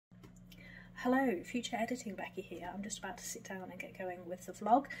Hello, future editing Becky here. I'm just about to sit down and get going with the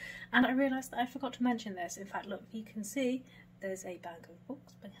vlog, and I realised that I forgot to mention this. In fact, look, you can see there's a bag of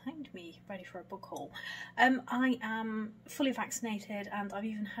books behind me ready for a book haul. I am fully vaccinated and I've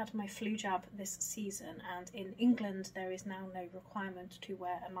even had my flu jab this season, and in England there is now no requirement to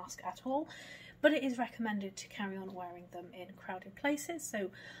wear a mask at all, but it is recommended to carry on wearing them in crowded places. So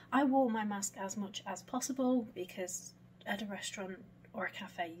I wore my mask as much as possible because at a restaurant or a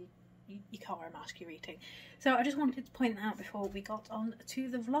cafe you can't wear a mask, you're eating. So I just wanted to point that out before we got on to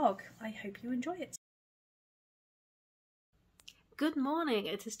the vlog. I hope you enjoy it. Good morning,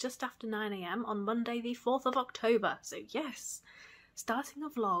 it is just after 9 AM on Monday the 4th of October. So yes, starting a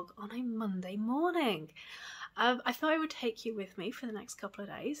vlog on a Monday morning. I thought I would take you with me for the next couple of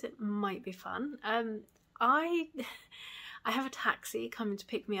days. It might be fun. I have a taxi coming to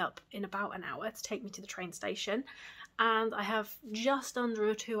pick me up in about an hour to take me to the train station, and I have just under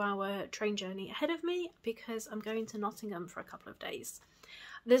a 2-hour train journey ahead of me because I'm going to Nottingham for a couple of days.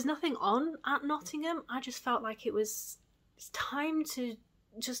 There's nothing on at Nottingham. I just felt like it's time to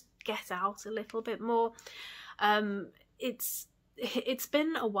just get out a little bit more. It's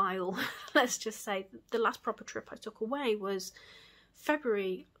been a while. Let's just say the last proper trip I took away was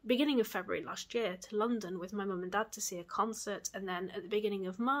beginning of February last year to London with my mum and dad to see a concert, and then at the beginning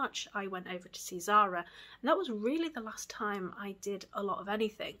of March I went over to see Zara, and that was really the last time I did a lot of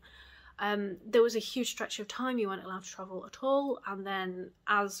anything. There was a huge stretch of time you weren't allowed to travel at all, and then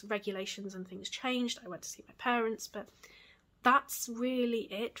as regulations and things changed I went to see my parents, but that's really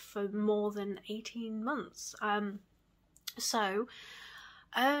it for more than 18 months.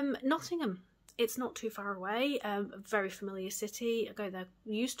 Nottingham. It's not too far away, a very familiar city.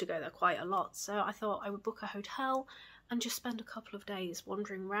 Used to go there quite a lot, so I thought I would book a hotel and just spend a couple of days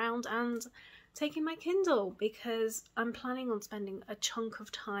wandering around and taking my Kindle, because I'm planning on spending a chunk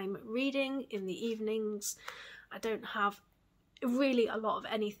of time reading in the evenings. I don't have really a lot of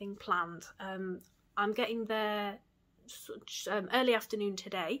anything planned. I'm getting there early afternoon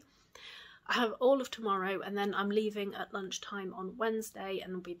today. I have all of tomorrow, and then I'm leaving at lunchtime on Wednesday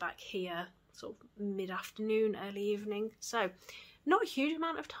and I'll be back here sort of mid-afternoon, early evening. So not a huge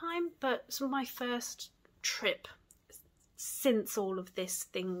amount of time, but it's my first trip since all of this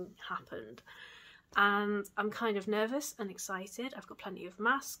thing happened, and I'm kind of nervous and excited. I've got plenty of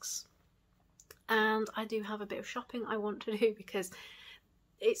masks, and I do have a bit of shopping I want to do because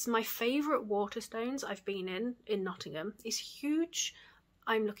it's my favourite Waterstones I've been in Nottingham. It's huge.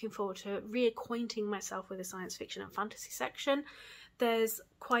 I'm looking forward to reacquainting myself with the science fiction and fantasy section. There's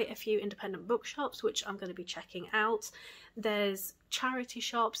quite a few independent bookshops which I'm going to be checking out. There's charity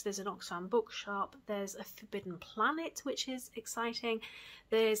shops, there's an Oxfam bookshop, there's a Forbidden Planet which is exciting,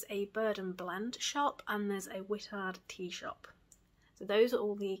 there's a Bird and Blend shop, and there's a Whittard tea shop. So those are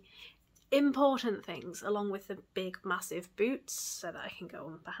all the important things, along with the big massive boots so that I can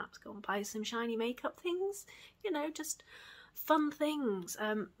perhaps go and buy some shiny makeup things, you know, just fun things.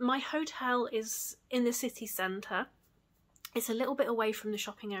 My hotel is in the city centre. It's a little bit away from the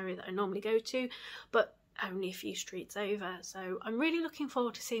shopping area that I normally go to, but only a few streets over, so I'm really looking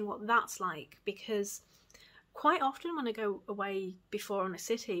forward to seeing what that's like, because quite often when I go away before on a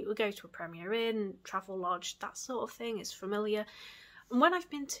city, we'll go to a Premier Inn, Travel Lodge, that sort of thing is familiar. And when I've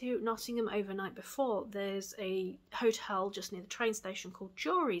been to Nottingham overnight before, there's a hotel just near the train station called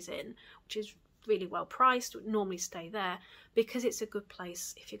Jury's Inn, which is really well priced. Would normally stay there because it's a good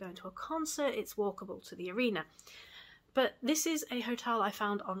place if you're going to a concert. It's walkable to the arena. But this is a hotel I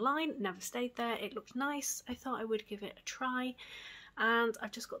found online, never stayed there. It looked nice. I thought I would give it a try, and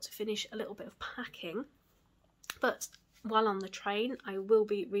I've just got to finish a little bit of packing. But while on the train, I will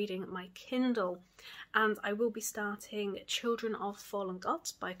be reading my Kindle, and I will be starting Children of Fallen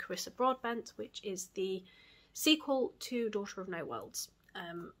Gods by Carissa Broadbent, which is the sequel to Daughter of No Worlds,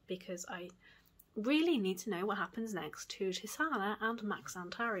 because I really need to know what happens next to Tisana and Max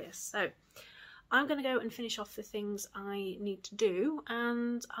Antarius. So I'm going to go and finish off the things I need to do,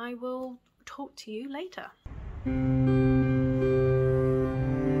 and I will talk to you later.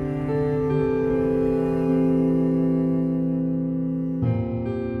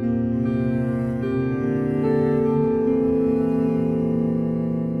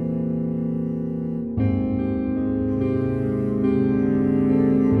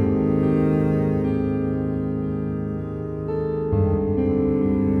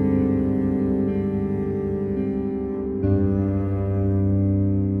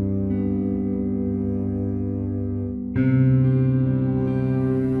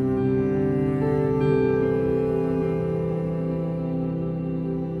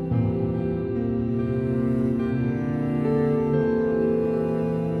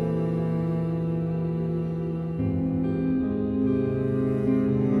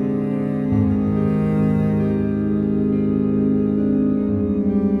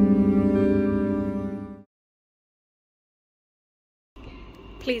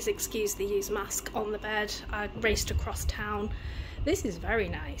 Please excuse the use mask on the bed. I raced across town. This is very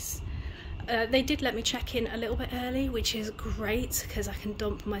nice. They did let me check in a little bit early, which is great because I can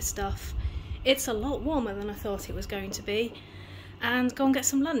dump my stuff. It's a lot warmer than I thought it was going to be, and go and get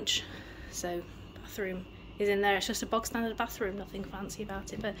some lunch. So bathroom is in there. It's just a bog standard bathroom, nothing fancy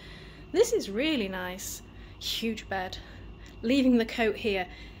about it, but this is really nice. Huge bed. Leaving the coat here,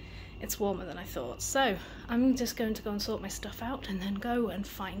 it's warmer than I thought. So I'm just going to go and sort my stuff out and then go and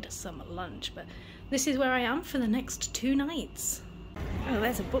find some lunch. But this is where I am for the next 2 nights. Oh,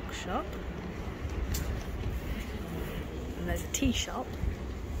 there's a bookshop. And there's a tea shop.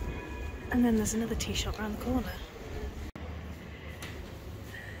 And then there's another tea shop around the corner.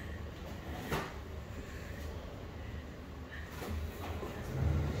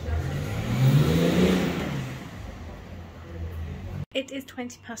 It is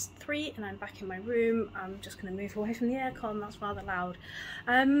 3:20 and I'm back in my room. I'm just going to move away from the aircon, that's rather loud.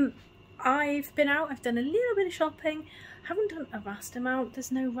 I've been out, I've done a little bit of shopping. Haven't done a vast amount,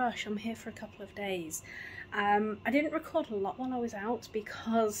 there's no rush, I'm here for a couple of days. I didn't record a lot while I was out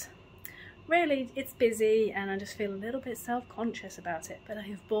because really it's busy and I just feel a little bit self-conscious about it. But I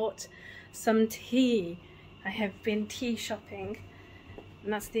have bought some tea. I have been tea shopping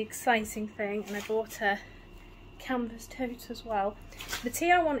and that's the exciting thing. And I bought a canvas tote as well. The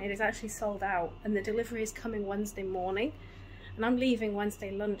tea I wanted is actually sold out and the delivery is coming Wednesday morning and I'm leaving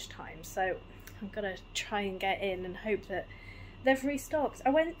Wednesday lunchtime, so I'm gonna try and get in and hope that they've restocked. I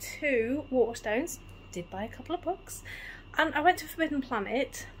went to Waterstones, did buy a couple of books, and I went to Forbidden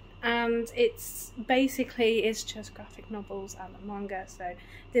Planet, and it's just graphic novels and manga, so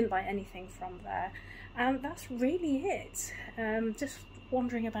didn't buy anything from there. And that's really it. Just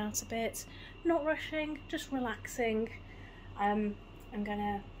wandering about a bit, not rushing, just relaxing. I'm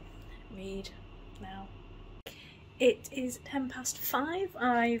gonna read now. It is 5:10.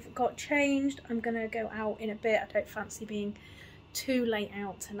 I've got changed. I'm gonna go out in a bit. I don't fancy being too late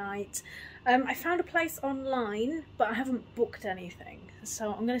out tonight. I found a place online, but I haven't booked anything.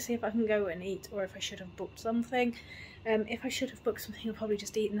 So I'm gonna see if I can go and eat or if I should have booked something. If I should have booked something, I'll probably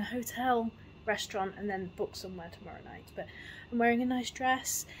just eat in the hotel restaurant and then book somewhere tomorrow night. But I'm wearing a nice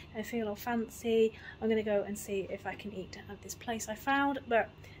dress, I feel all fancy. I'm gonna go and see if I can eat at this place I found. But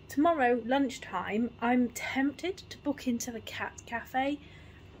tomorrow lunchtime, I'm tempted to book into the cat cafe.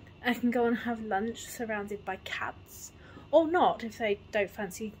 I can go and have lunch surrounded by cats, or not if they don't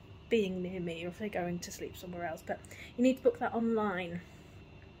fancy being near me or if they're going to sleep somewhere else. But you need to book that online,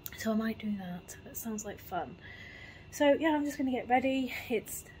 so I might do that. That sounds like fun. So yeah, I'm just gonna get ready.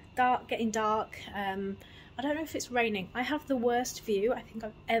 It's dark, getting dark. I don't know if it's raining. I have the worst view I think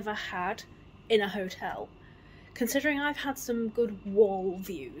I've ever had in a hotel. Considering I've had some good wall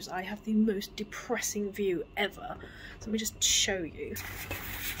views, I have the most depressing view ever. So let me just show you.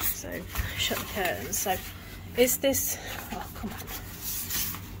 So, shut the curtains. So, is this... oh, come on.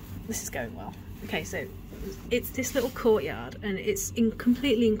 This is going well. Okay, so it's this little courtyard and it's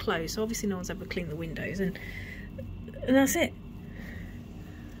completely enclosed. So obviously no one's ever cleaned the windows and that's it.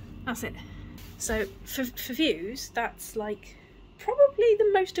 That's it. So for views, that's like probably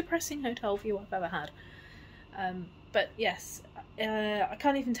the most depressing hotel view I've ever had. But yes, I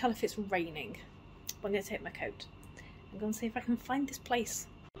can't even tell if it's raining. But I'm going to take my coat and go and see if I can find this place.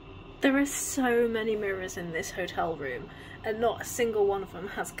 There are so many mirrors in this hotel room and not a single one of them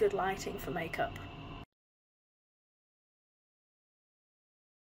has good lighting for makeup.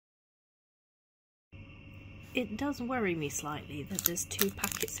 It does worry me slightly that there's 2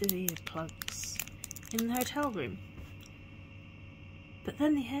 packets of earplugs in the hotel room. But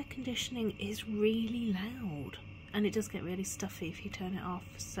then the air conditioning is really loud and it does get really stuffy if you turn it off,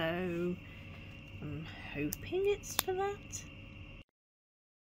 so I'm hoping it's for that.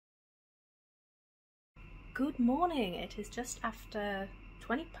 Good morning, it is just after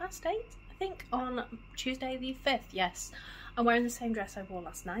 20 past 8, I think, on Tuesday the 5th, yes. I'm wearing the same dress I wore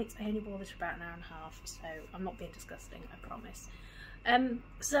last night. I only wore this for about an hour and a half, so I'm not being disgusting, I promise.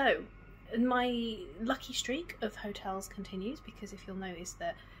 So, my lucky streak of hotels continues, because if you'll notice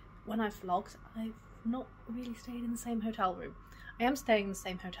that when I've vlogged, I've not really stayed in the same hotel room. I am staying in the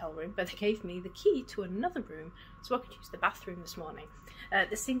same hotel room, but they gave me the key to another room, so I could use the bathroom this morning.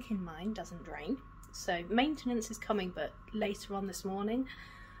 The sink in mine doesn't drain, so maintenance is coming, but later on this morning.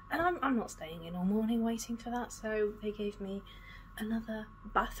 And I'm not staying in all morning waiting for that, so they gave me another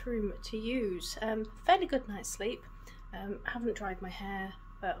bathroom to use. Fairly good night's sleep. Haven't dried my hair,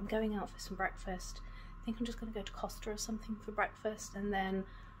 but I'm going out for some breakfast. I think I'm just going to go to Costa or something for breakfast, and then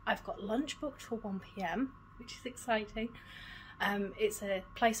I've got lunch booked for 1 PM, which is exciting. It's a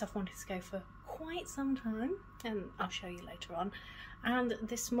place I've wanted to go for quite some time, and I'll show you later on. And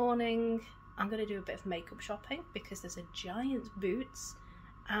this morning I'm going to do a bit of makeup shopping because there's a giant Boots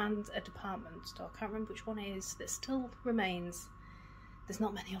and a department store, I can't remember which one it is, that still remains. There's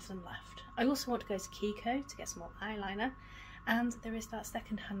not many of them left. I also want to go to Kiko to get some more eyeliner, and there is that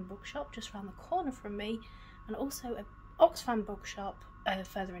second-hand bookshop just around the corner from me, and also an Oxfam bookshop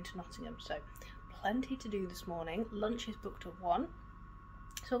further into Nottingham. So plenty to do this morning. Lunch is booked at 1,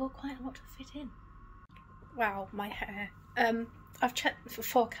 so I've got quite a lot to fit in. Wow, my hair. I've checked for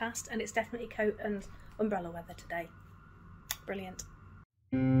forecast and it's definitely coat and umbrella weather today. Brilliant.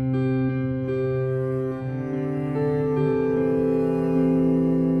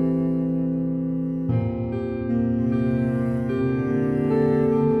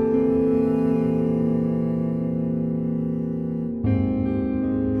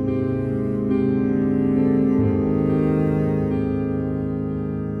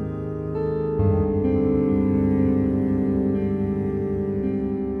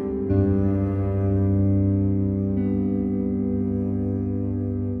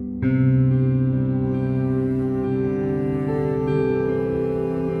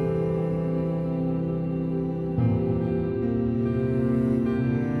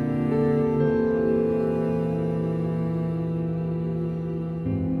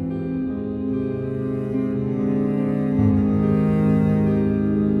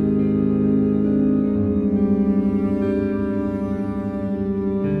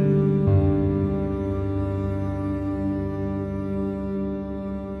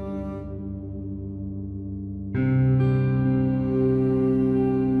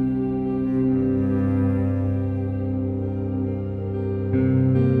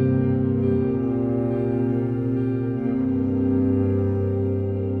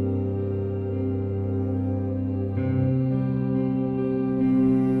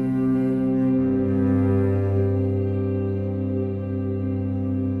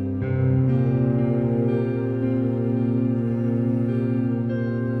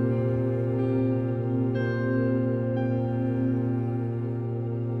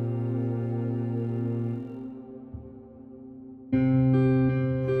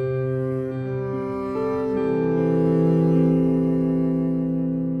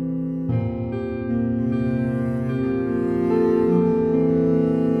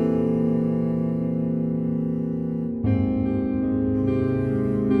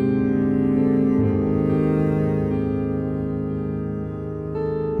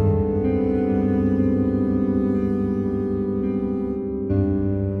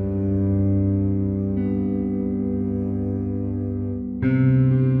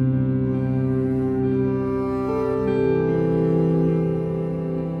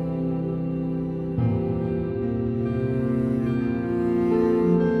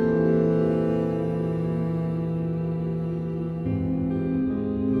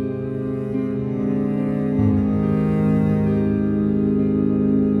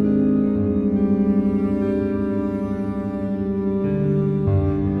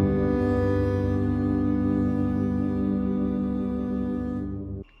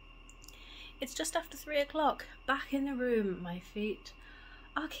 It's just after 3 o'clock, back in the room. My feet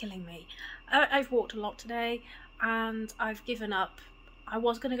are killing me. I've walked a lot today and I've given up. I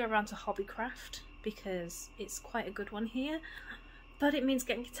was going to go around to Hobbycraft because it's quite a good one here, but it means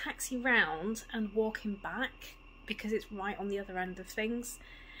getting a taxi round and walking back because it's right on the other end of things,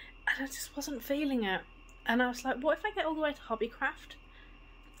 and I just wasn't feeling it. And I was like, what if I get all the way to Hobbycraft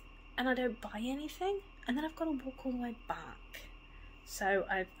and I don't buy anything, and then I've got to walk all the way back? So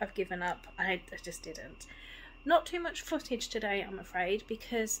I've given up. I just didn't. Not too much footage today, I'm afraid,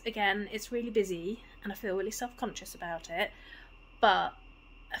 because again, it's really busy and I feel really self-conscious about it, but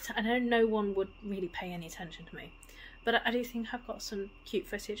I know no one would really pay any attention to me. But I do think I've got some cute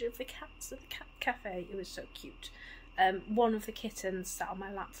footage of the cats at the cat cafe. It was so cute. One of the kittens sat on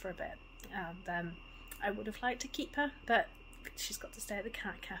my lap for a bit, and I would have liked to keep her, but she's got to stay at the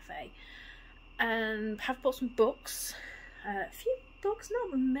cat cafe. And have bought some books, a few books,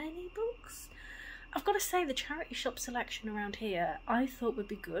 not many books. I've got to say, the charity shop selection around here I thought would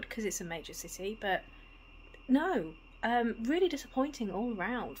be good because it's a major city, but no, really disappointing all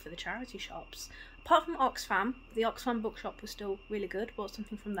round for the charity shops. Apart from Oxfam, the Oxfam bookshop was still really good, bought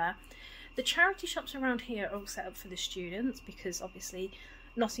something from there. The charity shops around here are all set up for the students because obviously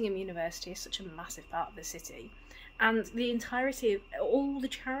Nottingham University is such a massive part of the city, and the entirety of all the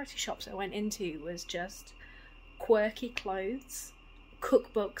charity shops I went into was just quirky clothes,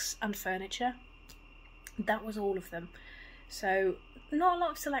 cookbooks and furniture. That was all of them. So not a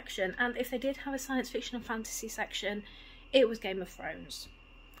lot of selection, and if they did have a science fiction and fantasy section, it was Game of Thrones,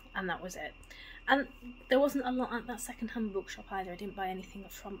 and that was it. And there wasn't a lot at that second-hand bookshop either. I didn't buy anything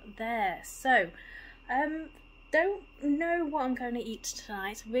from there. So, don't know what I'm going to eat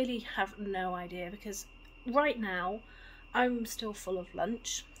tonight. Really have no idea, because right now I'm still full of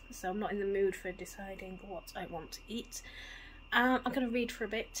lunch, so I'm not in the mood for deciding what I want to eat. I'm going to read for a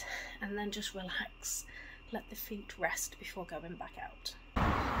bit and then just relax, let the feet rest before going back out.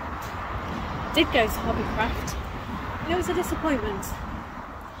 Did go to Hobbycraft. It was a disappointment.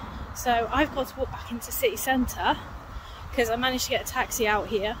 So I've got to walk back into city centre because I managed to get a taxi out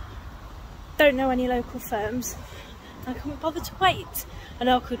here. Don't know any local firms. I couldn't bother to wait. I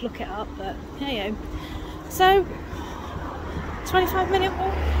know I could look it up, but there you go. So 25-minute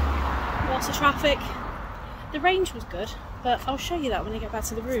walk, lots of traffic. The range was good, but I'll show you that when I get back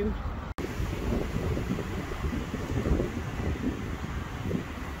to the room.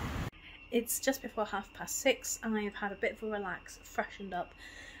 It's just before 6:30 and I've had a bit of a relax, freshened up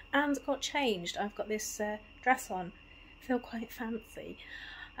and got changed. I've got this dress on, I feel quite fancy.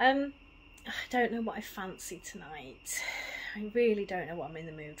 I don't know what I fancy tonight. I really don't know what I'm in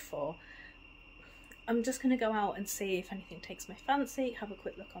the mood for. I'm just going to go out and see if anything takes my fancy, have a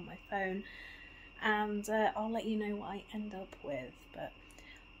quick look on my phone, and I'll let you know what I end up with. But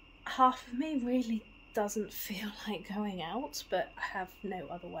half of me really doesn't feel like going out, but I have no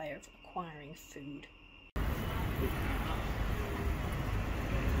other way of acquiring food.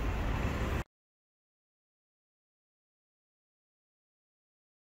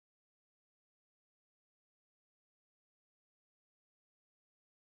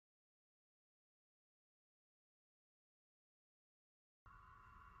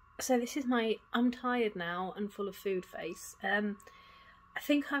 So this is my I'm tired now and full of food face. I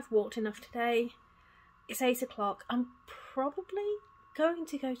think I've walked enough today. It's 8 o'clock. I'm probably going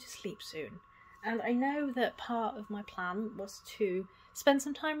to go to sleep soon. And I know that part of my plan was to spend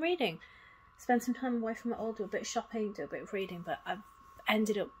some time reading. Spend some time away from it all, do a bit of shopping, do a bit of reading, but I've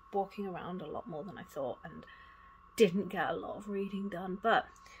ended up walking around a lot more than I thought and didn't get a lot of reading done. But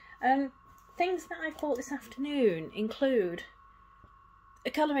things that I bought this afternoon include a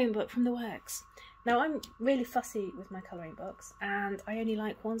colouring book from the works. Now, I'm really fussy with my colouring books and I only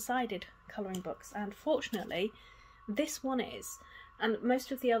like one-sided colouring books, and fortunately this one is, and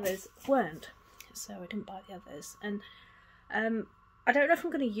most of the others weren't, so I didn't buy the others. And I don't know if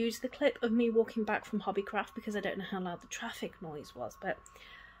I'm going to use the clip of me walking back from Hobbycraft because I don't know how loud the traffic noise was, but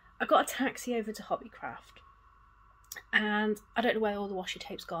I got a taxi over to Hobbycraft and I don't know where all the washi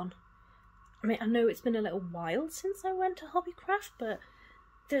tape's gone. I mean, I know it's been a little while since I went to Hobbycraft, but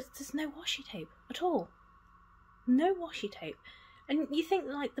there's no washi tape at all. No washi tape. And you think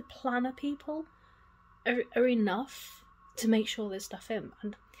like the planner people are enough to make sure there's stuff in.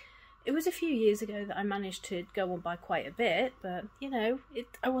 And it was a few years ago that I managed to go and buy quite a bit, but you know,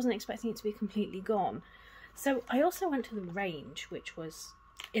 I wasn't expecting it to be completely gone. So I also went to the range, which was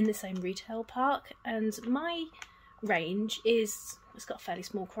in the same retail park, and my range it's got a fairly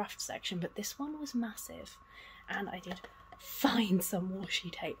small craft section, but this one was massive, and I did find some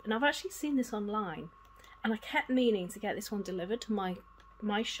washi tape. And I've actually seen this online, and I kept meaning to get this one delivered to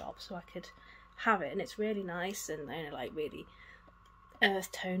my shop so I could have it, and it's really nice, and they're like really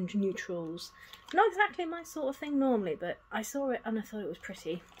earth-toned neutrals. Not exactly my sort of thing normally, but I saw it and I thought it was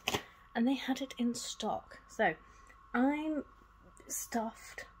pretty, and they had it in stock. So I'm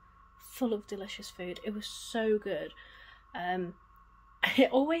stuffed full of delicious food. It was so good.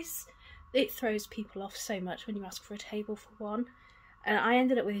 It throws people off so much when you ask for a table for one, and I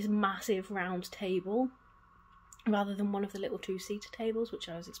ended up with this massive round table rather than one of the little two-seater tables which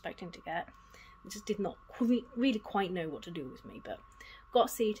I was expecting to get. I just did not really quite know what to do with me, but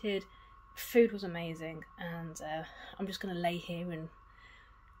got seated. Food was amazing, and I'm just going to lay here and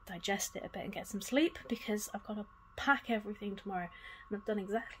digest it a bit and get some sleep because I've got to pack everything tomorrow, and I've done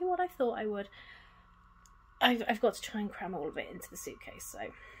exactly what I thought I would. I've got to try and cram all of it into the suitcase, so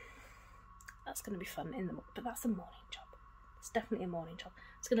that's going to be fun but that's a morning job. It's definitely a morning job.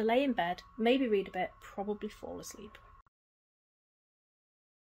 I'm just going to lay in bed, maybe read a bit, probably fall asleep.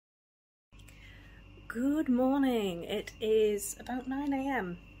 Good morning. It is about 9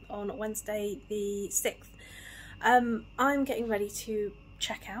 AM on Wednesday the 6th. I'm getting ready to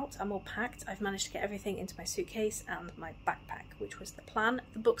check out. I'm all packed. I've managed to get everything into my suitcase and my backpack, which was the plan.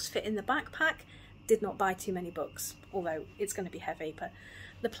 The books fit in the backpack. Did not buy too many books, although it's going to be heavy, but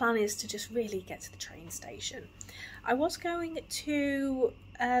the plan is to just really get to the train station. I was going to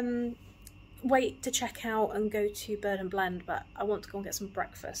wait to check out and go to Bird and Blend, but I want to go and get some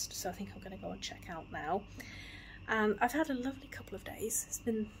breakfast, so I think I'm going to go and check out now. I've had a lovely couple of days. It's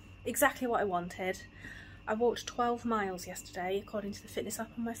been exactly what I wanted. I walked 12 miles yesterday according to the fitness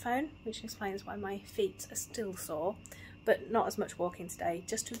app on my phone, which explains why my feet are still sore, but not as much walking today.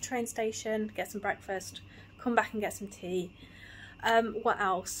 Just to the train station, get some breakfast, come back and get some tea. What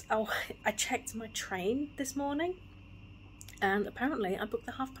else? Oh, I checked my train this morning and apparently I booked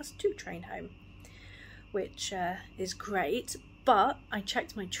the 2:30 train home, which is great, but I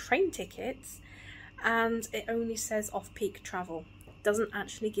checked my train tickets and it only says off-peak travel. It doesn't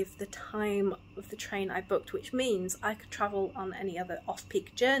actually give the time of the train I booked, which means I could travel on any other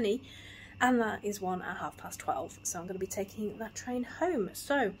off-peak journey, and that is one at 12:30, so I'm going to be taking that train home.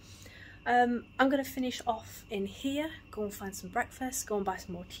 So I'm going to finish off in here, go and find some breakfast, go and buy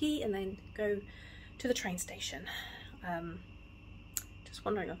some more tea, and then go to the train station. Just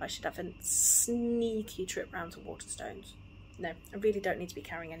wondering if I should have a sneaky trip round to Waterstones. No, I really don't need to be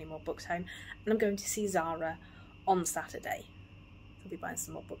carrying any more books home, and I'm going to see Zara on Saturday. I'll be buying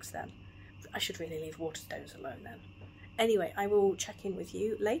some more books then. I should really leave Waterstones alone then. Anyway, I will check in with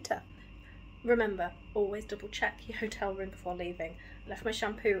you later. Remember, always double check your hotel room before leaving. I left my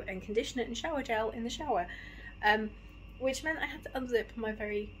shampoo and conditioner and shower gel in the shower, which meant I had to unzip my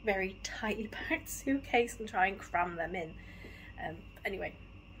very, very tightly packed suitcase and try and cram them in. Anyway,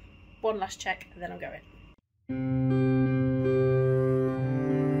 one last check and then I'm going.